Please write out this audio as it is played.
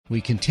We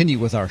continue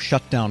with our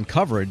shutdown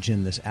coverage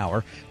in this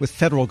hour. With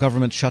federal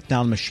government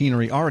shutdown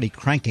machinery already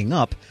cranking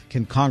up,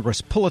 can Congress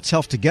pull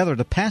itself together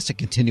to pass a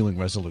continuing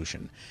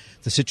resolution?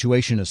 The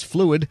situation is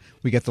fluid.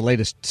 We get the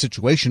latest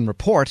situation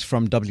report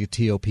from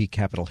WTOP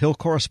Capitol Hill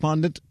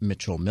correspondent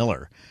Mitchell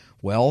Miller.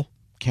 Well,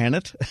 can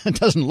it? It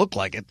doesn't look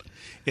like it.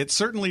 It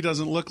certainly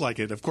doesn't look like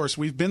it. Of course,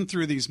 we've been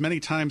through these many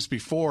times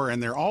before,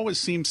 and there always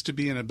seems to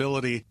be an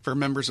ability for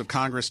members of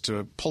Congress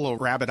to pull a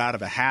rabbit out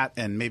of a hat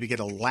and maybe get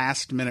a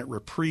last-minute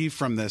reprieve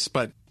from this.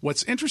 But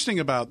what's interesting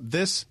about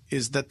this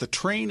is that the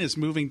train is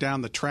moving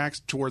down the tracks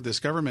toward this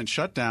government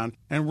shutdown,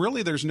 and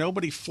really there's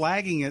nobody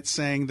flagging it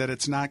saying that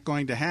it's not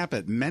going to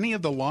happen. Many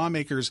of the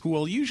lawmakers who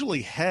will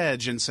usually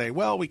hedge and say,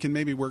 well, we can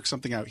maybe work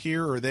something out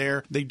here or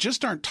there, they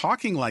just aren't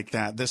talking like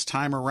that this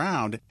time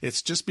around.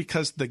 It's just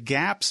because the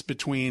gaps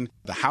between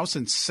the House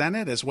and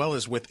Senate, as well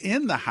as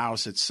within the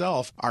House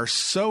itself, are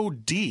so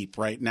deep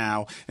right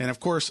now. And of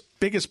course,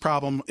 biggest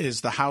problem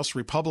is the House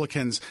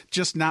Republicans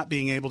just not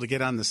being able to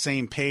get on the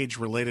same page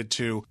related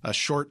to a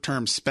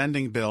short-term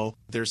spending bill.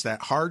 There's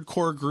that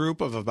hardcore group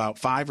of about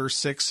 5 or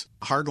 6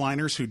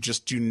 hardliners who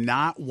just do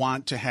not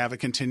want to have a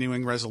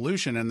continuing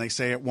resolution, and they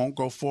say it won't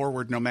go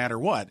forward no matter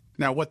what.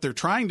 Now, what they're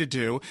trying to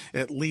do,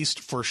 at least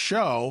for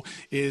show,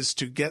 is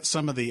to get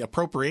some of the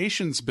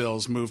appropriations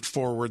bills moved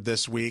forward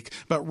this week.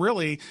 But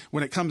really,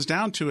 when it comes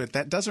down to it,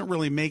 that doesn't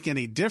really make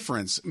any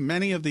difference.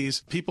 Many of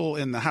these people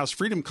in the House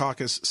Freedom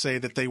Caucus say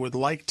that they would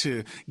like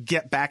to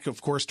get back,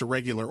 of course, to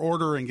regular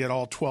order and get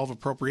all 12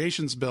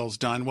 appropriations bills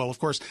done. Well, of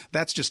course,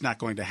 that's just not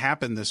going to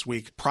happen this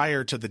week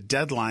prior to the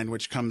deadline,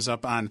 which comes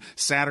up on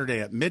Saturday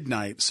at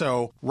midnight.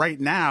 So right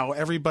now,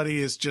 everybody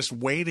is just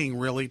waiting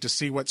really to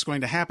see what's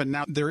going to happen.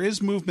 Now, there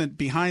is movement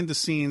behind the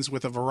scenes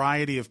with a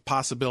variety of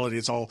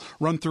possibilities. I'll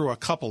run through a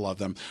couple of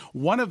them.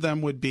 One of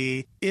them would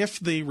be if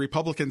the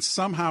Republicans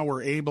somehow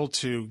were able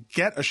to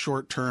get a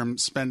short-term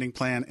spending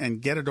plan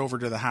and get it over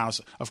to the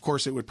House, of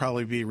course, it would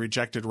probably be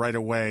rejected right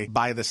away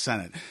by the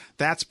Senate.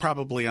 That's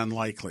probably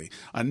unlikely.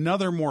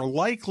 Another more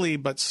likely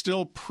but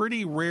still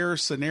pretty rare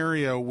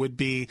scenario would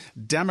be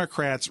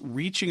Democrats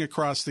reaching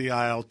across the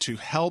aisle to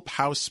help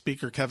House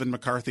Speaker Kevin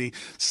McCarthy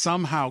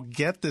somehow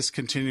get this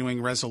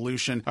continuing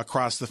resolution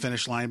across the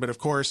finish line. But of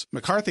course,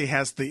 McCarthy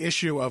has the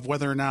issue of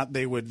whether or not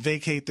they would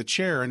vacate the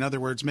chair. In other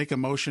words, make a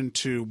motion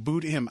to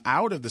boot him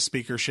out of the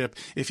speakership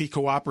if he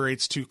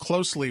cooperates too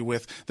closely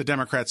with the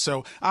Democrats.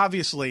 So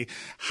obviously,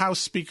 House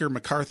Speaker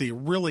McCarthy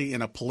really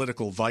in a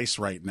political vice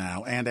right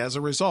now. And as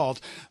a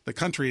result, the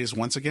country is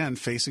once again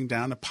facing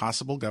down a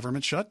possible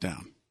government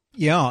shutdown.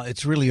 Yeah,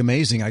 it's really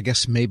amazing. I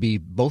guess maybe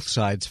both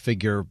sides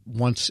figure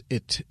once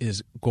it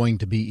is going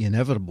to be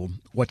inevitable,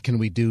 what can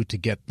we do to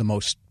get the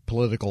most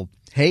political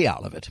hay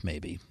out of it,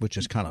 maybe, which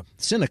is kind of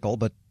cynical,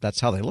 but that's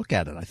how they look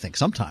at it, I think,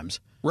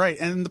 sometimes. Right.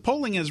 And the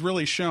polling has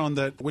really shown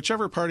that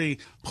whichever party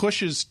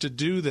pushes to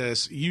do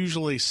this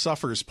usually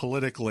suffers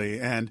politically.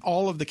 And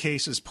all of the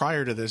cases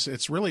prior to this,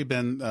 it's really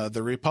been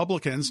the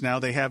Republicans. Now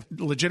they have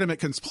legitimate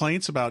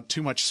complaints about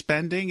too much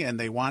spending and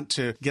they want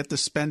to get the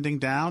spending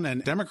down.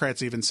 And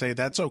Democrats even say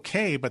that's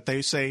okay, but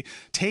they say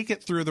take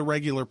it through the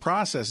regular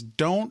process.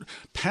 Don't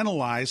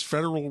penalize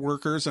federal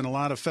workers and a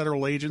lot of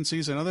federal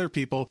agencies and other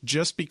people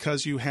just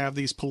because you have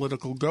these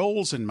political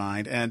goals in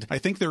mind. And I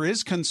think there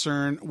is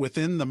concern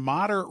within the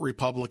moderate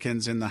Republicans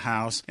in the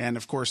House, and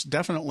of course,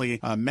 definitely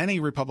many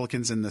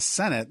Republicans in the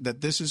Senate,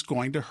 that this is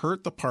going to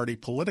hurt the party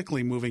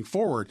politically moving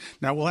forward.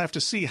 Now, we'll have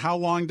to see how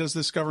long does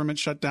this government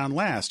shutdown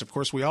last. Of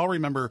course, we all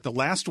remember the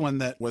last one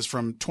that was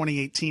from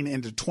 2018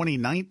 into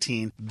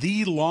 2019,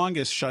 the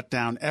longest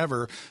shutdown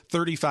ever,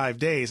 35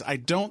 days. I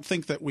don't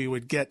think that we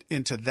would get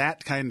into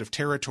that kind of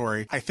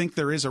territory. I think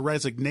there is a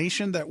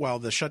resignation that while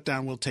the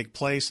shutdown will take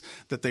place,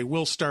 that they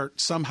will start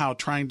somehow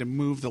trying to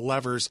move the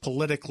levers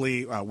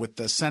politically, with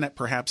the Senate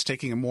perhaps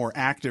taking a more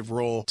active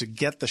role to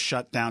get the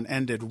shutdown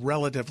ended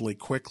relatively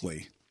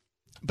quickly.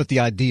 But the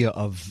idea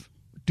of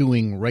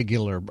doing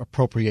regular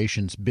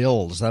appropriations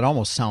bills, that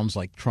almost sounds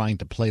like trying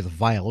to play the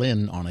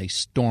violin on a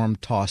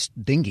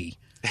storm-tossed dinghy.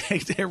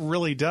 It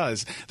really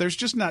does. There's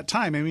just not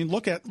time. I mean,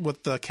 look at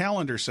what the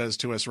calendar says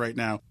to us right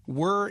now.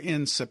 We're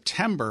in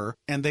September,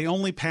 and they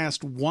only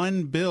passed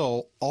one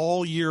bill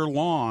all year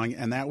long,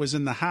 and that was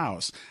in the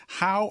House.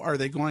 How are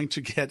they going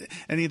to get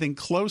anything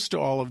close to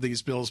all of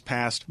these bills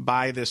passed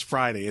by this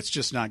Friday? It's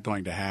just not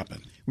going to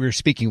happen. We're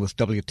speaking with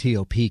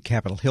WTOP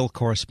Capitol Hill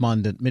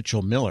correspondent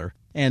Mitchell Miller.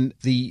 And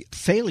the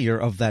failure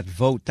of that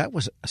vote, that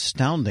was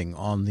astounding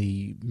on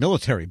the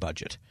military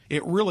budget.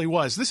 It really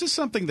was. This is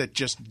something that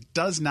just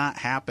does not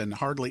happen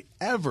hardly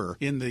ever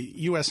in the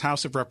U.S.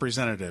 House of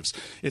Representatives.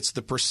 It's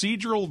the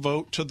procedural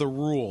vote to the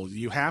rule.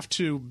 You have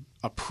to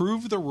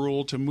approve the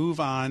rule to move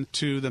on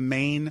to the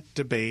main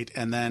debate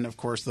and then, of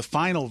course, the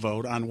final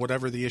vote on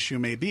whatever the issue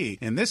may be.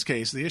 In this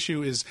case, the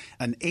issue is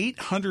an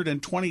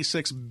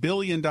 $826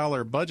 billion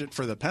budget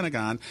for the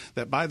Pentagon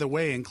that, by the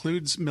way,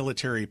 includes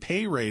military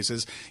pay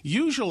raises.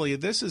 Usually,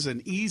 this is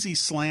an easy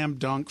slam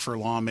dunk for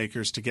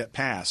lawmakers to get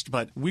passed,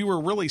 but we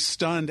were really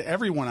stunned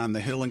everyone on the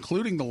Hill,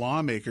 including the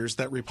lawmakers,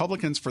 that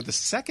Republicans, for the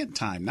second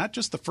time, not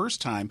just the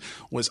first time,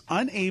 was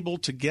unable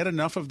to get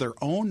enough of their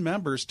own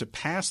members to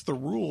pass the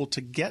rule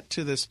to get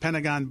to this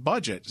Pentagon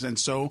budget. And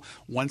so,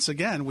 once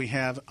again, we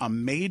have a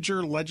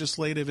major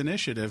legislative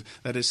initiative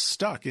that is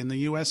stuck in the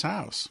U.S.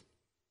 House.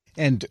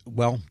 And,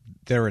 well,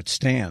 there it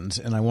stands.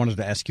 And I wanted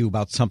to ask you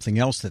about something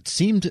else that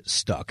seemed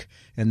stuck,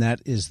 and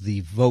that is the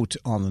vote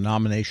on the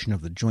nomination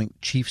of the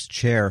Joint Chiefs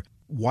Chair.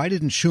 Why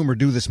didn't Schumer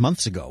do this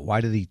months ago?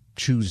 Why did he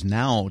choose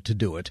now to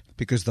do it?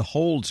 Because the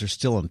holds are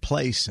still in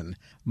place, and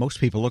most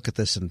people look at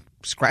this and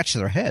scratch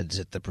their heads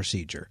at the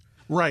procedure.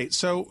 Right.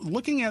 So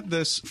looking at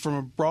this from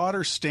a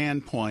broader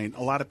standpoint,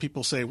 a lot of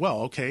people say,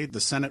 well, okay, the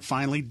Senate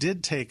finally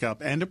did take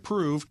up and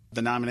approve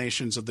the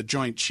nominations of the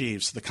Joint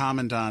Chiefs, the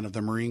Commandant of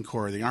the Marine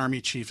Corps, the Army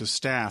Chief of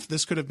Staff.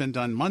 This could have been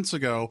done months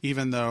ago,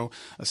 even though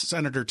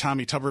Senator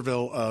Tommy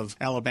Tuberville of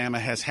Alabama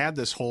has had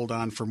this hold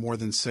on for more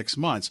than 6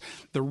 months.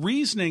 The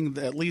reasoning,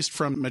 at least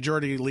from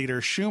Majority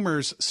Leader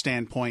Schumer's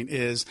standpoint,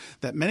 is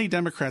that many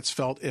Democrats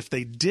felt if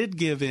they did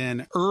give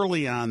in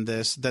early on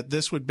this, that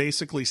this would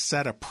basically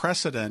set a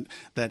precedent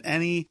that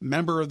any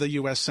member of the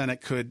U.S.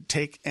 Senate could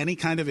take any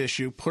kind of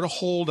issue, put a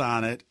hold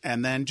on it,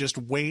 and then just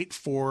wait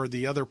for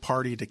the other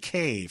party to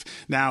cave.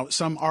 Now,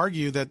 some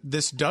argue that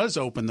this does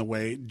open the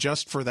way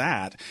just for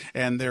that,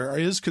 and there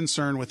is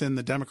concern within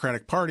the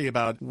Democratic Party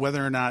about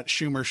whether or not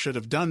Schumer should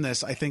have done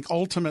this. I think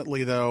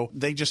ultimately, though,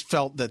 they just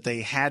felt that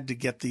they had to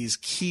get these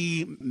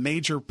key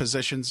major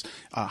positions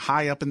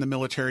high up in the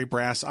military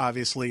brass,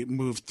 obviously,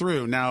 moved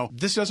through. Now,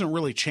 this doesn't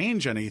really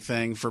change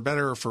anything, for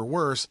better or for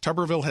worse.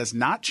 Tuberville has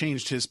not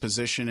changed his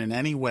position in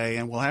any way,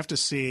 and we'll have to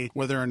see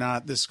whether or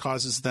not this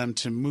causes them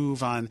to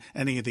move on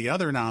any of the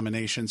other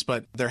nominations.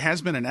 But there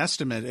has been an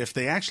estimate, if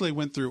they actually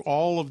went through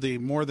all of the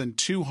more than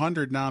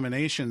 200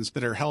 nominations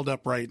that are held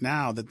up right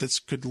now, that this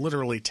could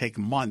literally take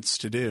months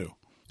to do.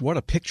 What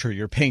a picture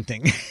you're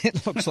painting.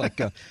 It looks like,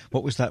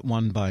 what was that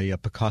one by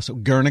Picasso?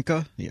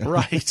 Guernica? Yeah.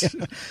 Right.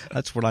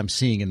 That's what I'm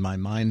seeing in my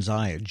mind's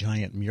eye, a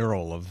giant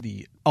mural of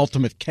the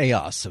ultimate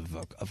chaos of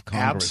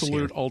Congress.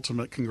 Absolute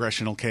ultimate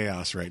congressional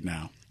chaos right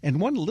now. And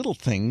one little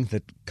thing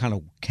that kind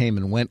of came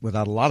and went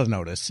without a lot of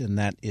notice, and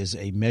that is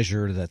a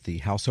measure that the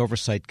House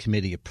Oversight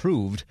Committee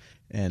approved,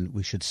 and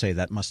we should say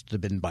that must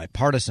have been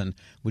bipartisan,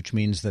 which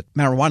means that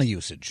marijuana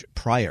usage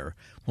prior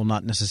will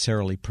not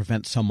necessarily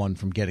prevent someone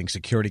from getting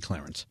security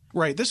clearance.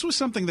 Right. This was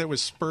something that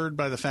was spurred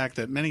by the fact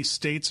that many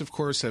states, of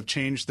course, have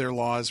changed their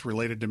laws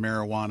related to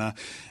marijuana.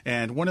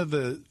 And one of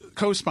the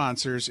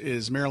co-sponsors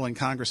is Maryland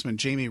Congressman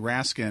Jamie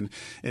Raskin.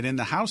 And in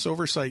the House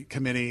Oversight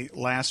Committee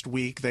last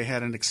week, they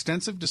had an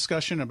extensive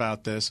discussion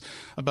about this.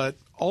 But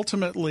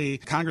ultimately,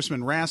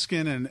 Congressman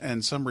Raskin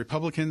and some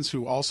Republicans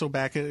who also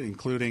back it,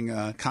 including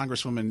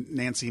Congresswoman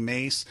Nancy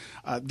Mace,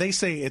 they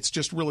say it's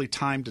just really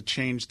time to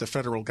change the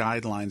federal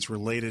guidelines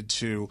related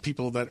to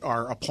people that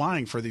are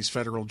applying for these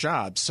federal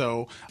jobs.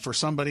 So for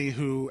somebody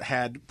who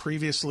had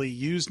previously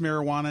used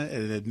marijuana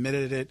and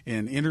admitted it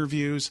in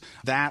interviews,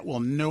 that will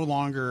no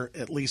longer,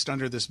 at least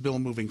under this bill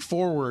moving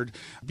forward,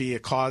 be a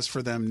cause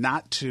for them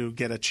not to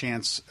get a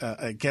chance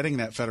at getting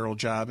that federal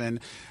job. And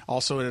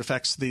also it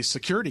affects the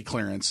security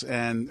clearance.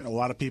 And a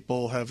lot of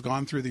people have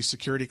gone through these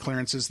security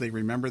clearances. They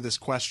remember this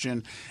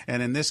question.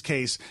 And in this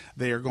case,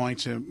 they are going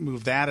to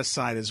move that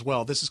aside as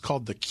well. This is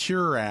called the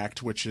CURE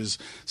Act, which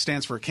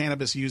stands for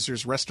Cannabis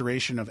Users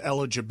Restoration of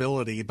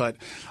Eligibility. But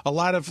a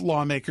lot of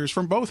lawmakers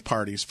from both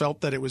parties felt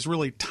that it was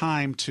really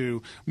time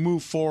to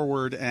move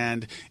forward.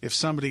 And if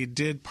somebody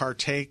did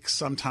partake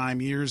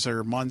sometime years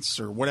or months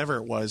or whatever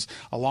it was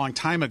a long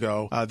time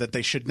ago, that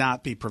they should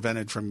not be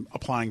prevented from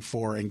applying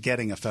for and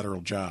getting a federal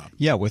job.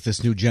 Yeah, with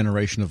this new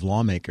generation of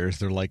lawmakers,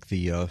 they're like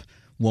the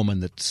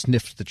woman that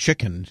sniffed the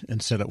chicken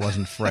and said it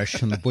wasn't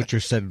fresh, and the butcher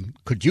said,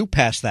 could you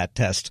pass that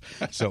test?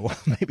 So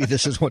maybe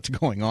this is what's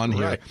going on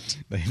here. Right.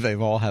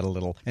 They've all had a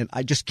little. And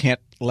I just can't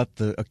let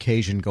the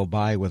occasion go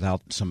by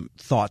without some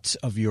thoughts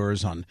of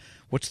yours on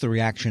what's the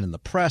reaction in the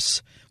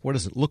press, what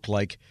does it look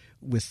like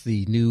with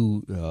the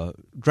new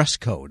dress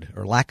code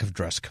or lack of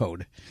dress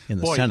code in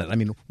the Senate. I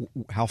mean,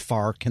 how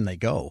far can they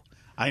go?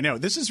 I know.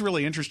 This is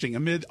really interesting.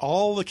 Amid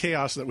all the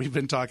chaos that we've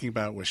been talking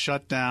about with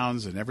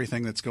shutdowns and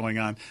everything that's going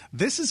on,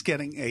 this is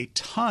getting a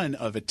ton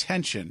of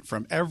attention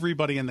from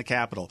everybody in the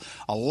Capitol.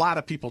 A lot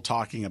of people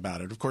talking about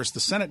it. Of course, the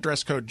Senate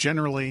dress code,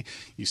 generally,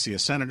 you see a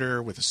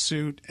senator with a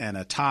suit and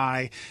a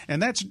tie,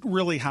 and that's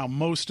really how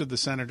most of the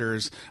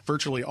senators,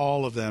 virtually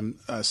all of them,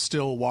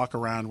 still walk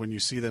around when you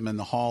see them in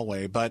the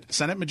hallway. But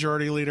Senate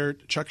Majority Leader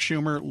Chuck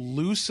Schumer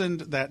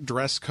loosened that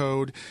dress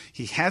code.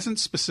 He hasn't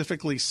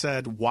specifically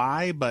said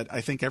why, but I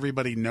think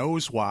everybody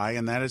knows why,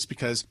 and that is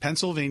because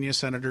Pennsylvania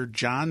Senator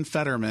John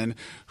Fetterman,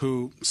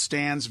 who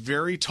stands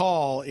very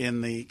tall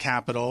in the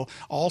Capitol,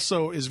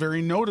 also is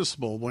very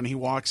noticeable when he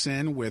walks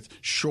in with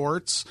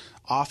shorts,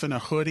 often a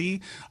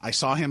hoodie. I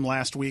saw him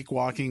last week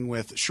walking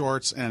with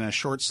shorts and a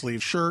short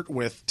sleeve shirt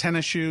with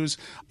tennis shoes.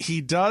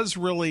 He does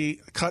really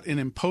cut an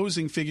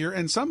imposing figure,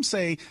 and some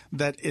say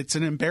that it's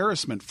an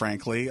embarrassment,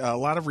 frankly. A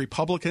lot of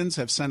Republicans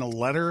have sent a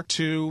letter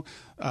to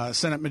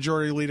Senate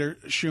Majority Leader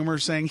Schumer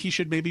saying he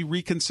should maybe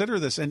reconsider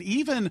this. And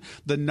even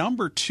the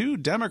number 2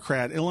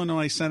 Democrat,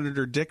 Illinois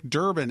Senator Dick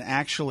Durbin,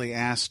 actually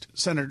asked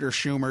Senator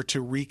Schumer to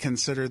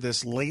reconsider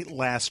this late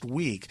last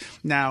week.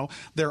 Now,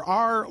 there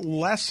are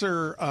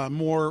lesser,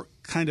 more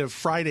kind of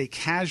Friday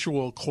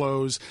casual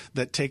clothes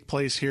that take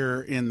place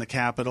here in the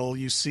Capitol.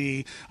 You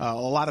see a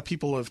lot of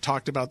people have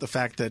talked about the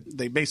fact that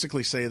they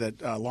basically say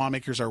that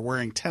lawmakers are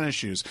wearing tennis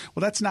shoes.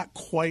 Well, that's not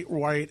quite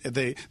right.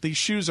 These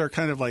shoes are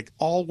kind of like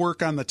all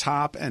work on the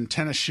top and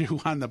tennis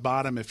shoe on the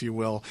bottom, if you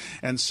will.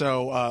 And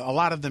so a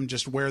lot of them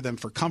just wear them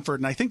for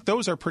comfort. And I think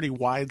those are pretty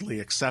widely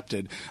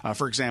accepted.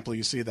 For example,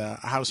 you see the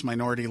House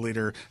Minority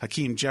Leader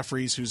Hakeem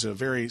Jeffries, who's a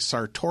very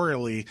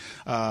sartorially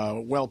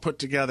well put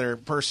together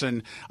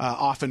person,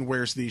 often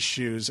wears these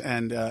shoes,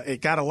 and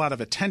it got a lot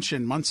of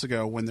attention months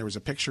ago when there was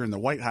a picture in the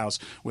White House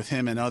with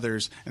him and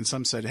others, and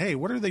some said, hey,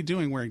 what are they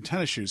doing wearing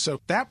tennis shoes?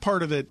 So that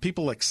part of it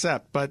people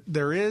accept, but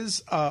there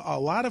is a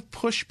lot of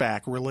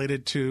pushback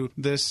related to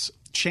this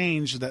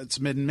change that's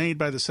been made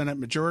by the Senate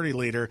Majority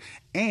Leader,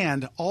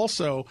 and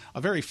also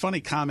a very funny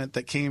comment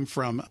that came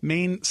from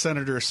Maine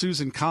Senator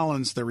Susan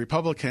Collins, the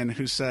Republican,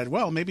 who said,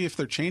 well, maybe if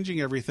they're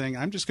changing everything,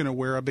 I'm just going to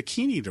wear a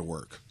bikini to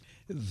work.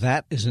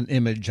 That is an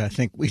image I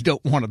think we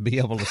don't want to be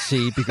able to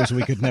see because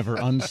we could never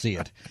unsee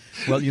it.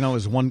 Well,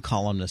 as one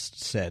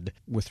columnist said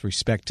with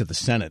respect to the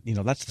Senate,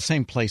 that's the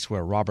same place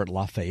where Robert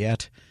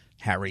Lafayette,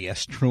 Harry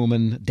S.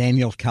 Truman,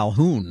 Daniel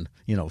Calhoun,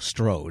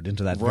 strode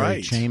into that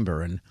very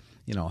chamber, and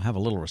have a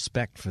little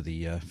respect for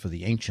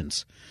the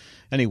ancients.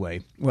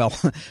 Anyway, well,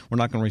 we're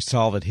not going to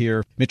resolve it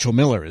here. Mitchell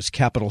Miller is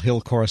Capitol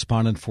Hill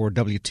correspondent for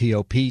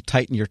WTOP.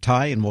 Tighten your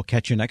tie, and we'll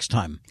catch you next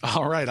time.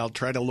 All right. I'll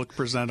try to look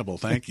presentable.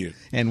 Thank you.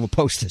 And we'll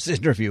post this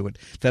interview at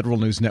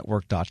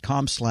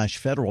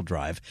federalnewsnetwork.com/Federal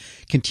Drive.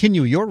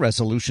 Continue your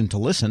resolution to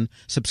listen.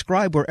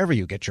 Subscribe wherever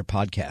you get your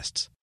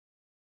podcasts.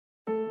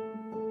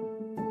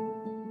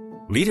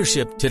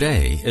 Leadership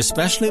today,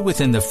 especially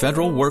within the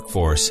federal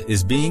workforce,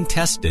 is being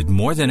tested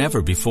more than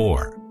ever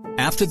before.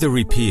 After the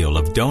repeal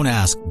of Don't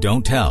Ask,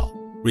 Don't Tell,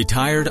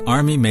 retired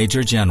Army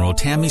Major General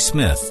Tammy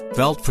Smith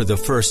felt for the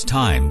first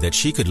time that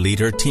she could lead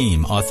her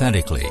team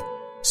authentically.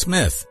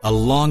 Smith, a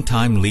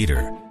longtime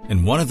leader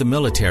and one of the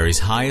military's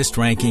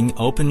highest-ranking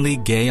openly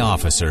gay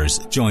officers,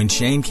 joined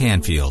Shane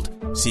Canfield,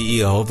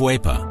 CEO of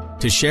WEPA,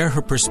 to share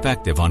her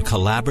perspective on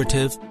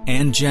collaborative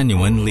and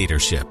genuine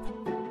leadership.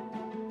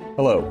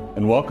 Hello,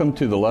 and welcome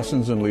to the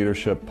Lessons in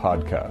Leadership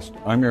podcast.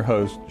 I'm your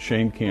host,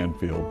 Shane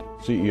Canfield,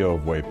 CEO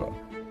of WEPA.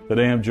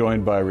 Today I'm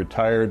joined by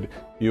retired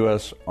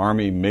U.S.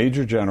 Army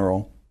Major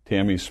General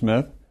Tammy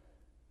Smith.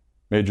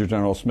 Major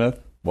General Smith,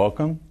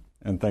 welcome,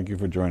 and thank you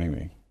for joining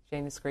me.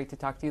 Shane, it's great to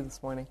talk to you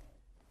this morning.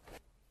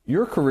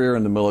 Your career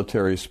in the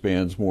military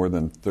spans more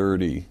than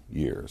 30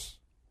 years.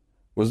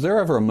 Was there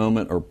ever a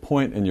moment or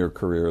point in your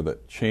career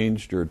that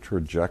changed your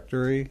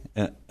trajectory,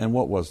 and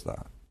what was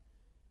that?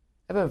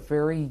 I have a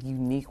very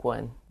unique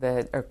one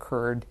that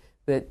occurred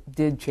that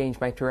did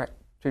change my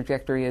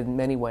trajectory in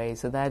many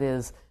ways, and that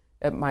is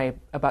at my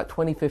about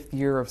 25th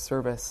year of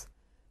service.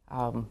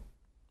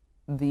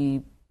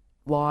 The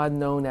law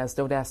known as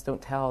Don't Ask,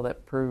 Don't Tell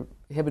that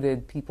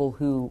prohibited people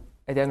who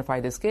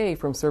identified as gay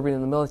from serving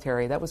in the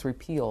military, that was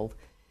repealed.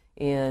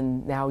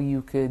 And now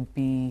you could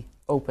be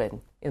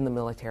open in the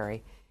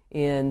military.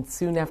 And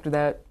soon after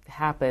that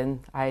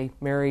happened, I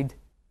married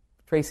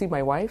Tracy,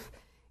 my wife,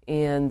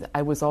 and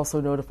I was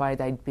also notified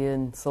I'd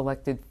been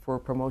selected for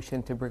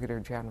promotion to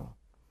Brigadier General.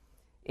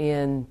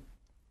 And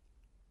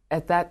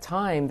at that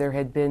time, there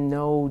had been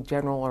no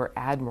general or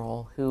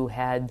admiral who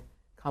had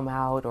come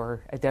out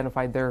or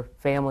identified their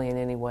family in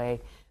any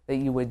way that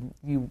you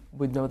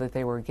would know that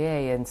they were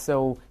gay. And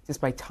so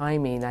just by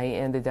timing, I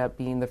ended up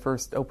being the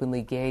first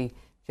openly gay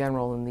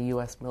general in the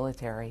U.S.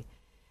 military.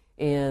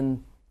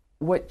 And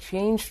what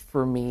changed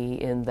for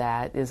me in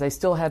that is I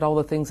still had all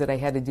the things that I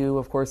had to do,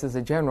 of course, as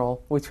a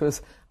general, which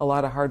was a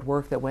lot of hard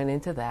work that went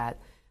into that.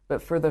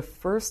 But for the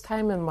first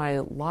time in my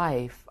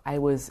life, I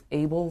was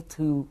able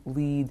to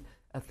lead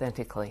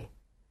authentically.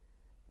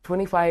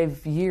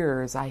 25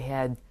 years I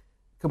had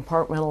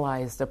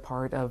compartmentalized a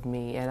part of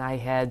me, and I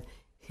had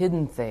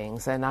hidden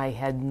things, and I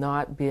had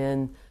not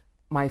been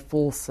my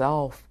full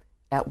self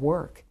at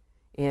work,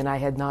 and I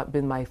had not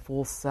been my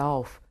full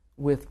self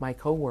with my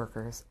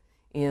coworkers.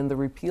 And the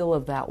repeal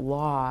of that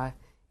law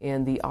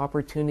and the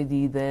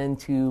opportunity then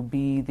to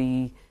be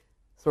the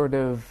sort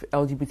of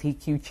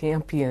LGBTQ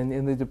champion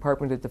in the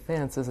Department of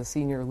Defense as a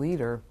senior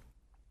leader,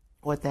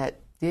 what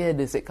that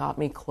did is it got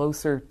me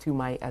closer to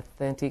my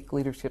authentic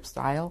leadership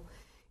style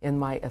and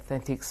my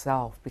authentic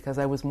self, because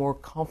I was more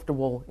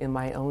comfortable in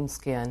my own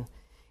skin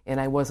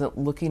and I wasn't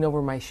looking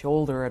over my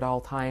shoulder at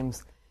all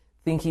times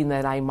thinking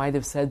that I might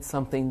have said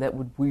something that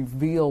would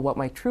reveal what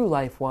my true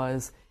life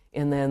was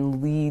and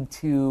then lead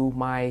to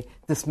my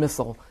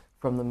dismissal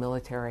from the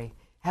military.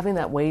 having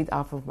that weight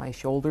off of my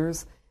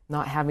shoulders,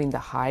 not having to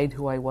hide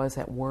who I was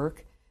at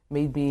work,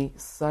 made me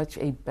such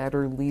a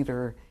better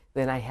leader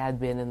than I had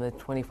been in the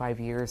 25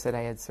 years that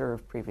I had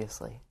served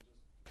previously.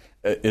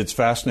 It's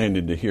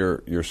fascinating to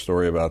hear your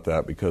story about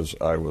that because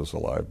I was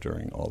alive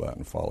during all that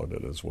and followed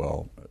it as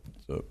well.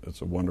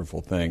 It's a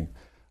wonderful thing.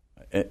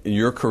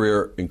 Your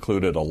career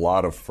included a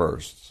lot of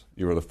firsts.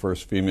 You were the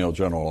first female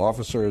general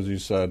officer, as you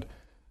said,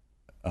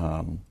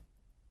 to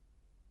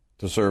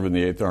serve in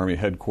the 8th Army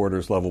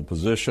headquarters level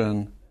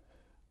position.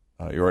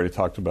 You already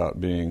talked about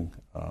being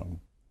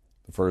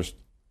the first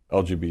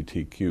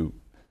LGBTQ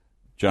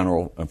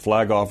general and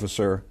flag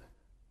officer.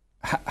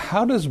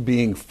 How does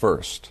being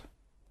first,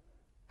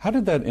 how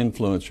did that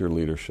influence your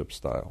leadership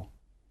style?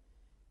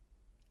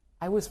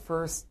 I was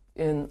first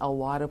in a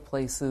lot of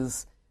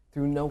places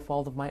through no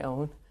fault of my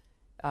own,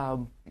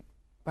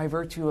 by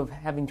virtue of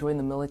having joined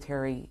the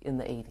military in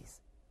the 80s,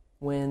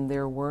 when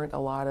there weren't a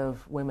lot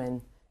of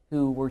women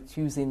who were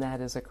choosing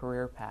that as a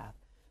career path.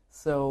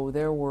 So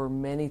there were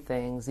many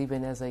things,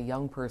 even as a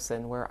young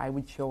person, where I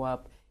would show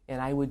up and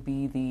I would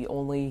be the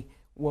only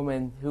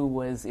woman who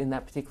was in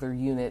that particular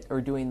unit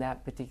or doing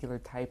that particular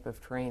type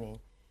of training.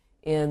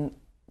 And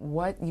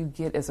what you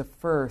get as a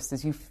first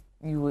is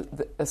you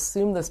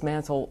assume this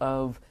mantle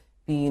of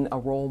being a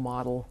role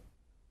model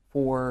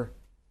for,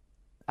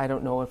 I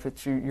don't know if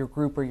it's your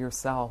group or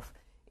yourself.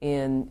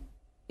 And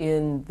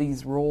in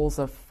these roles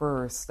of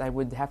first, I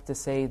would have to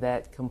say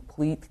that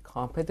complete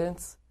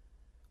competence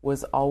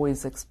was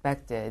always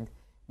expected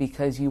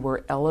because you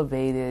were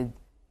elevated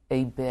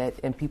a bit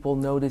and people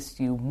noticed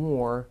you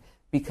more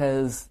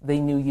because they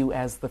knew you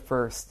as the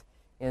first.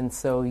 And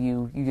so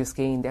you just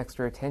gained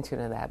extra attention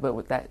to that. But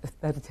with that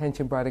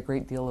attention brought a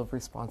great deal of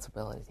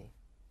responsibility.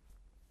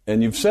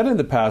 And you've said in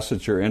the past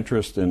that your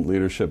interest in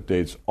leadership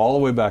dates all the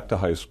way back to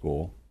high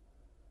school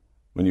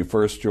when you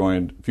first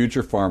joined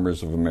Future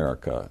Farmers of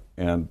America.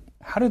 And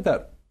how did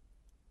that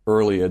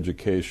early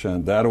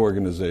education, that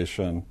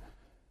organization,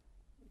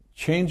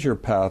 change your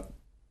path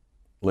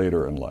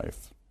later in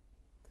life?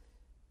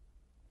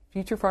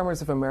 Future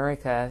Farmers of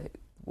America,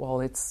 well,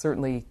 it's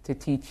certainly to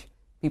teach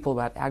people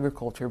about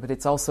agriculture, but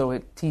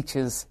it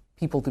teaches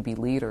people to be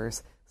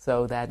leaders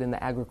so that in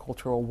the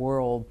agricultural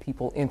world,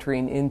 people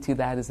entering into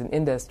that as an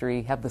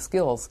industry have the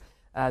skills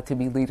to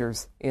be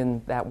leaders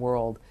in that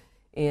world.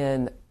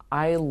 And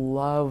I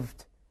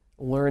loved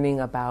learning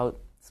about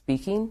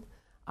speaking.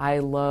 I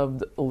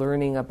loved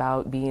learning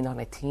about being on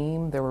a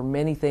team. There were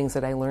many things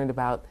that I learned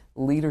about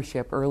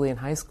leadership early in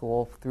high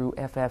school through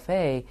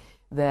FFA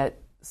that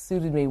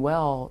suited me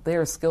well. They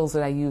are skills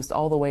that I used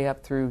all the way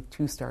up through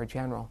 2-star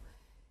general.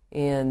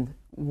 And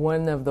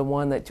one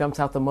that jumps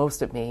out the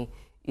most at me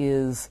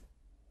is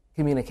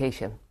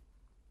communication.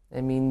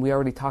 I mean, we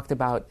already talked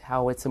about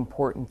how it's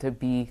important to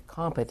be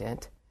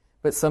competent,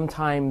 but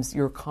sometimes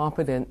your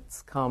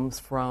competence comes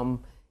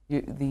from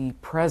the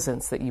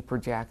presence that you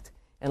project,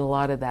 and a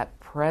lot of that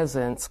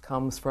presence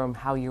comes from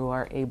how you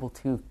are able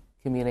to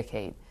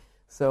communicate.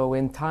 So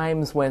in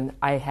times when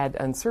I had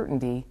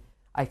uncertainty,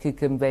 I could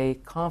convey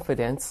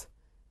confidence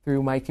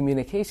through my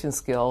communication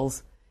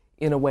skills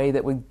in a way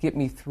that would get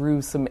me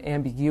through some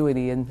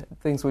ambiguity and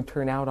things would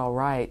turn out all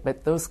right.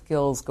 But those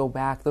skills go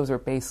back, those are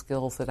base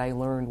skills that I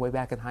learned way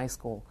back in high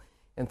school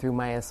and through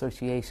my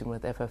association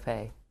with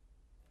FFA.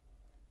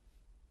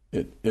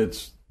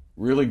 It's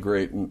really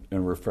great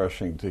and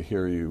refreshing to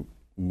hear you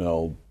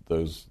meld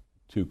those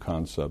two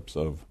concepts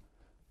of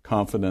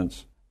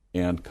confidence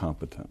and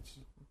competence,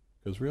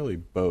 because really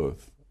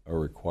both are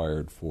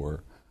required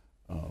for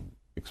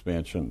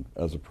expansion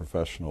as a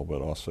professional,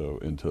 but also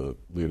into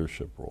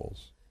leadership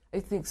roles. I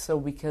think so,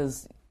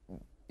 because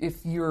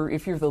if you're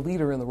the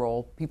leader in the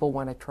role, people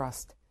want to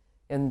trust,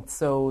 and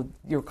so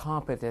your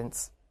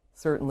competence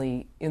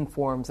certainly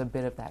informs a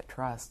bit of that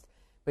trust.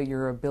 But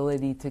your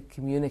ability to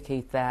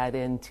communicate that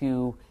and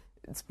to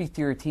speak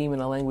to your team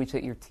in a language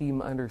that your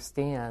team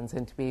understands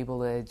and to be able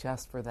to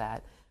adjust for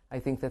that, I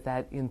think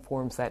that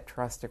informs that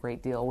trust a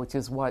great deal, which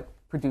is what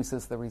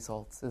produces the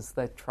results, is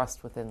the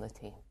trust within the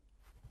team.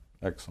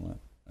 Excellent.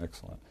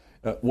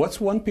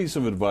 What's one piece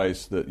of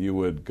advice that you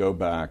would go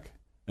back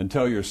and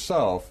tell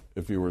yourself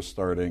if you were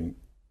starting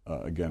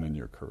again in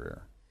your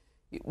career?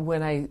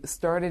 When I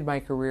started my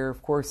career,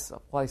 of course,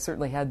 while I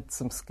certainly had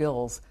some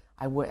skills,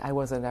 I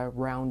wasn't a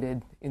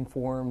rounded,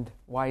 informed,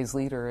 wise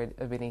leader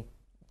of any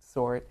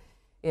sort.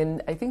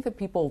 And I think that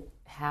people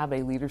have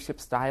a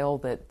leadership style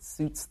that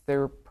suits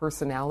their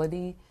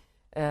personality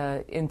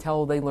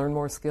until they learn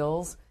more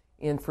skills.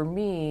 And for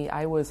me,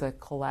 I was a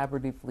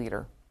collaborative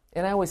leader.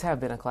 And I always have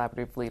been a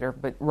collaborative leader,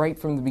 but right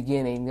from the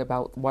beginning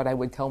about what I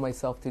would tell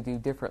myself to do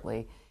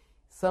differently.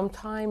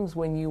 Sometimes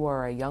when you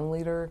are a young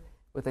leader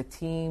with a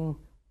team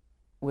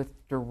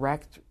with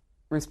direct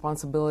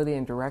responsibility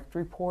and direct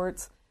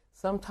reports,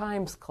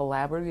 sometimes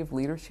collaborative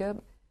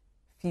leadership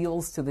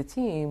feels to the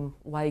team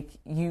like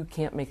you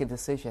can't make a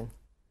decision.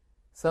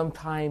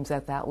 Sometimes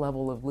at that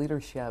level of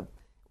leadership,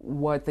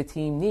 what the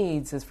team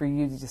needs is for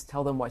you to just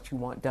tell them what you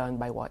want done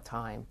by what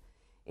time.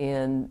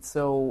 And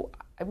so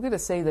I'm going to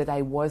say that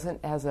I wasn't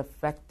as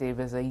effective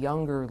as a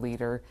younger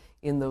leader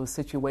in those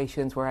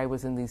situations where I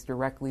was in these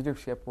direct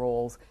leadership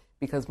roles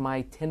because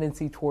my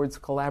tendency towards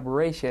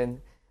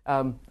collaboration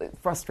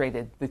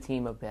frustrated the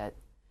team a bit.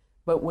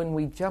 But when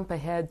we jump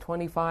ahead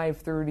 25,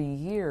 30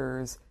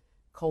 years,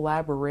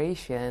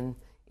 collaboration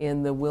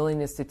and the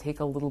willingness to take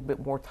a little bit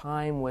more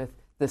time with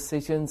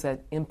decisions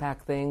that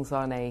impact things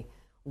on a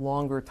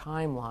longer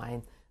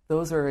timeline,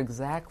 those are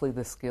exactly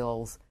the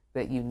skills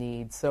that you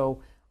need.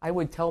 So I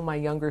would tell my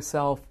younger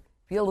self,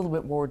 be a little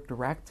bit more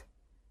direct,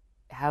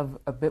 have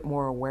a bit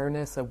more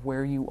awareness of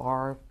where you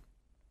are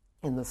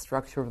in the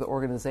structure of the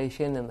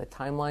organization and the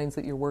timelines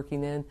that you're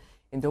working in,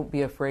 and don't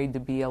be afraid to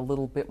be a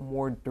little bit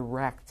more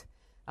direct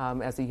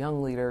as a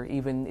young leader,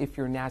 even if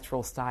your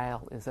natural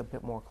style is a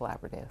bit more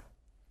collaborative.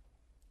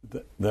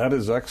 That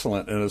is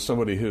excellent. And as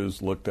somebody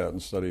who's looked at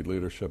and studied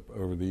leadership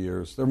over the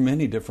years, there are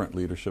many different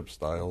leadership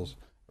styles,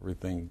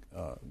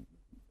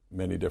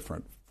 many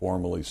different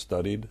formally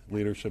studied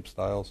leadership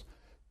styles,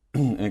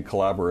 and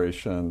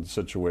collaboration,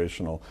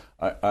 situational.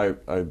 I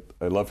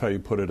love how you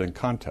put it in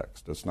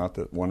context. It's not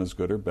that one is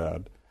good or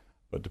bad,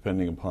 but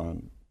depending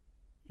upon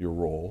your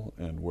role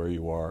and where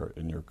you are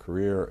in your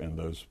career and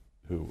those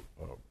who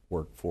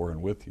work for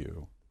and with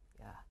you,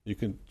 you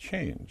can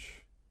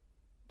change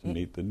to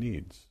meet the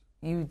needs.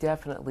 You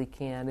definitely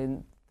can,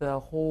 and the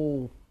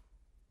whole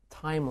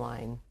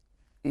timeline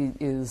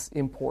is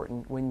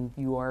important when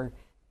you are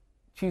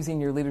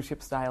choosing your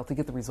leadership style to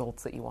get the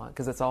results that you want,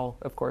 because it's all,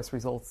 of course,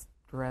 results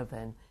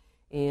driven.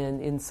 And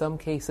in some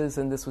cases,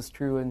 and this was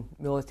true in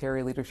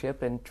military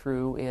leadership and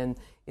true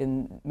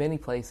in many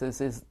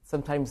places, is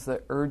sometimes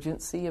the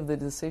urgency of the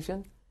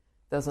decision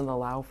doesn't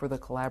allow for the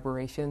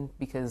collaboration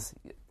because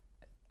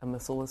a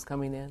missile is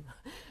coming in,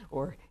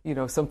 or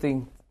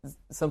something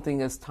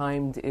is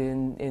timed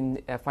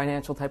in a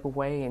financial type of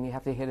way, and you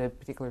have to hit a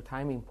particular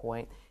timing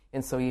point,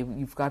 and so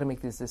you've got to make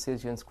these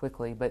decisions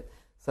quickly. But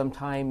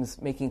sometimes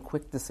making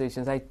quick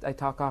decisions, I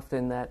talk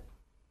often that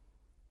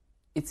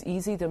it's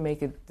easy to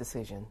make a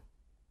decision.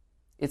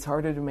 It's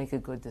harder to make a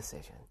good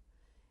decision.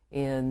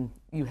 And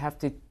you have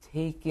to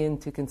take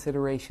into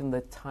consideration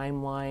the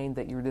timeline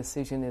that your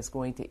decision is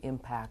going to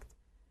impact,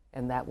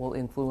 and that will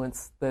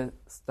influence the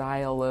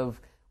style of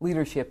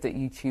leadership that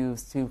you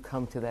choose to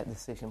come to that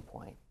decision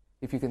point,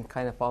 if you can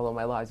kind of follow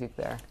my logic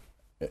there.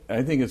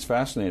 I think it's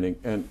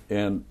fascinating,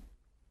 and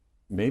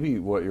maybe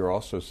what you're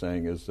also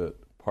saying is that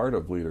part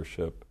of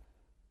leadership,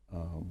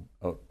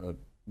 a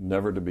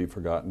never to be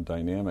forgotten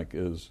dynamic,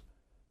 is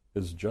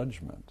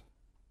judgment.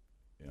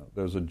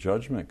 There's a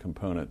judgment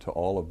component to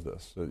all of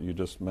this that you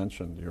just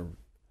mentioned.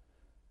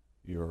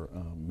 You're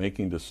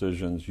making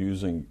decisions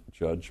using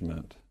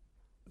judgment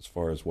as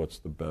far as what's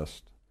the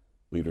best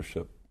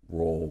leadership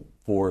role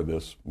for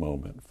this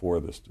moment, for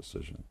this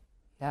decision.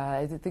 Yeah,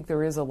 I think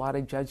there is a lot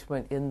of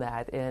judgment in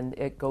that, and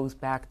it goes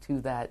back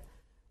to that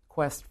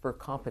quest for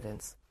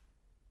competence,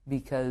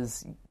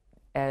 because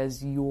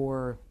as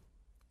your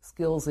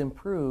skills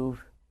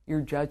improve,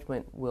 your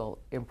judgment will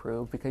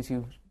improve because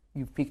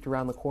you've peeked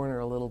around the corner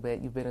a little bit,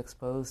 you've been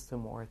exposed to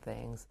more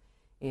things,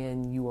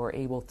 and you are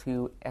able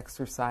to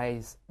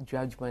exercise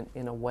judgment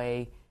in a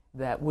way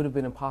that would have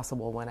been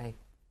impossible when I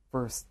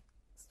first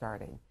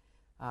started.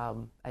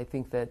 I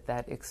think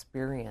that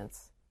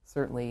experience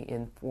certainly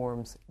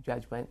informs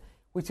judgment,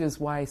 which is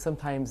why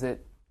sometimes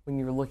when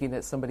you're looking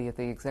at somebody at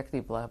the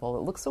executive level,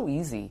 it looks so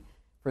easy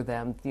for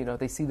them.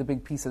 They see the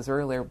big pieces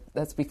earlier.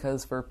 That's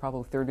because for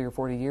probably 30 or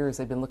 40 years,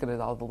 they've been looking at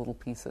all the little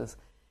pieces.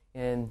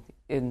 And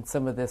in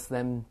some of this,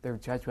 then their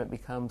judgment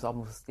becomes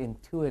almost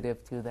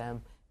intuitive to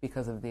them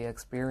because of the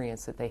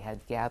experience that they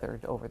had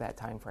gathered over that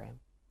time frame.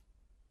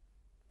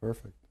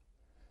 Perfect.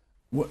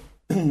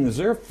 Is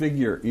there a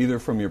figure, either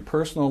from your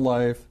personal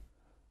life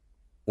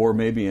or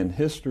maybe in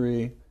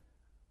history,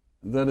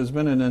 that has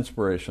been an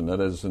inspiration, that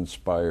has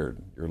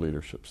inspired your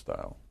leadership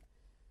style?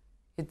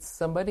 It's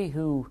somebody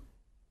who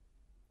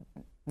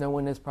no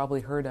one has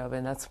probably heard of,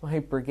 and that's my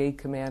brigade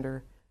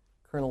commander,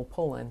 Colonel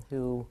Pullen,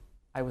 who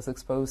I was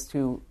exposed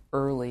to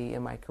early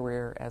in my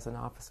career as an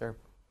officer.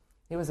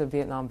 He was a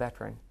Vietnam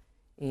veteran,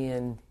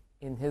 and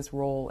in his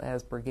role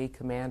as brigade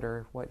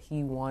commander, what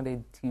he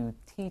wanted to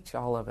teach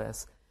all of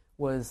us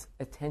was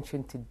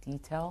attention to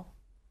detail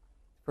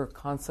for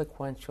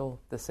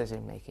consequential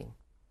decision making.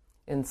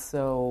 And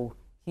so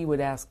he would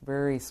ask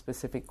very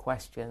specific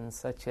questions,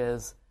 such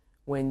as,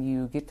 when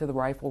you get to the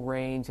rifle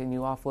range and you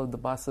offload the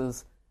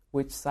buses,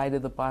 which side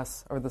of the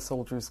bus are the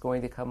soldiers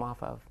going to come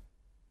off of?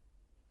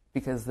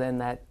 Because then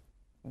that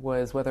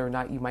was whether or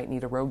not you might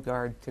need a road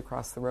guard to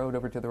cross the road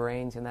over to the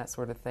range and that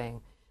sort of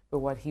thing. But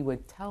what he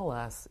would tell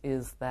us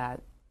is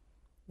that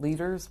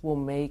leaders will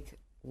make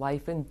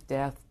life and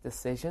death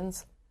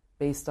decisions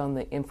based on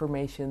the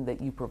information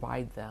that you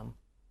provide them.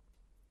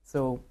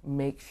 So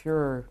make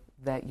sure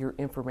that your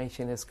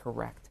information is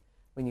correct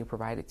when you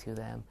provide it to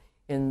them.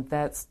 And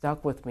that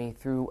stuck with me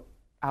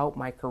throughout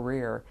my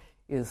career,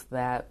 is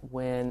that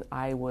when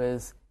I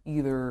was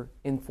either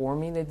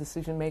informing a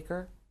decision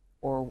maker,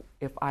 or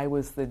if I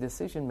was the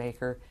decision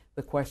maker,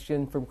 the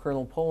question from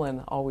Colonel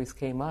Pullen always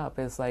came up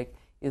is like,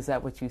 is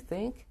that what you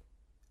think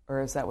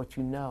or is that what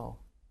you know?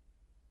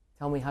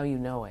 Tell me how you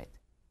know it.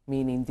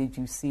 Meaning, did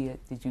you see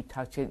it? Did you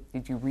touch it?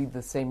 Did you read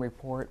the same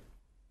report?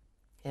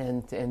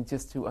 And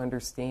just to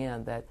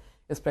understand that,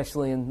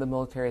 especially in the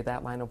military,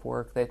 that line of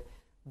work, that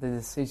the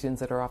decisions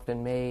that are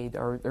often made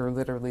are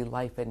literally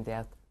life and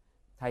death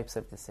types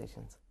of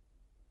decisions.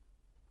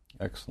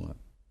 Excellent.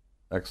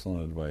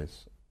 Excellent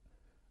advice.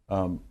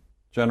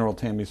 General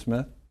Tammy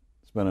Smith,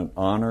 it's been an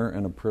honor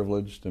and a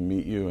privilege to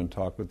meet you and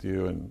talk with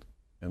you and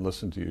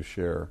listen to you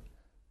share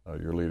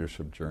your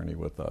leadership journey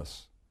with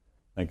us.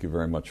 Thank you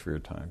very much for your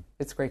time.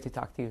 It's great to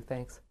talk to you.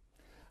 Thanks.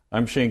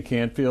 I'm Shane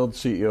Canfield,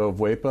 CEO of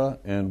WEPA,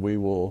 and we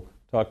will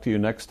talk to you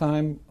next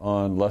time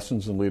on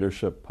Lessons in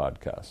Leadership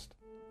podcast.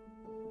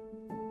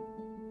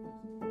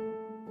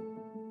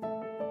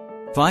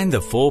 Find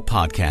the full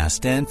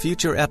podcast and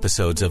future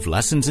episodes of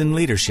Lessons in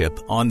Leadership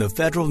on the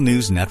Federal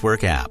News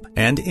Network app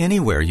and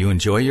anywhere you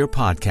enjoy your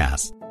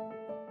podcasts.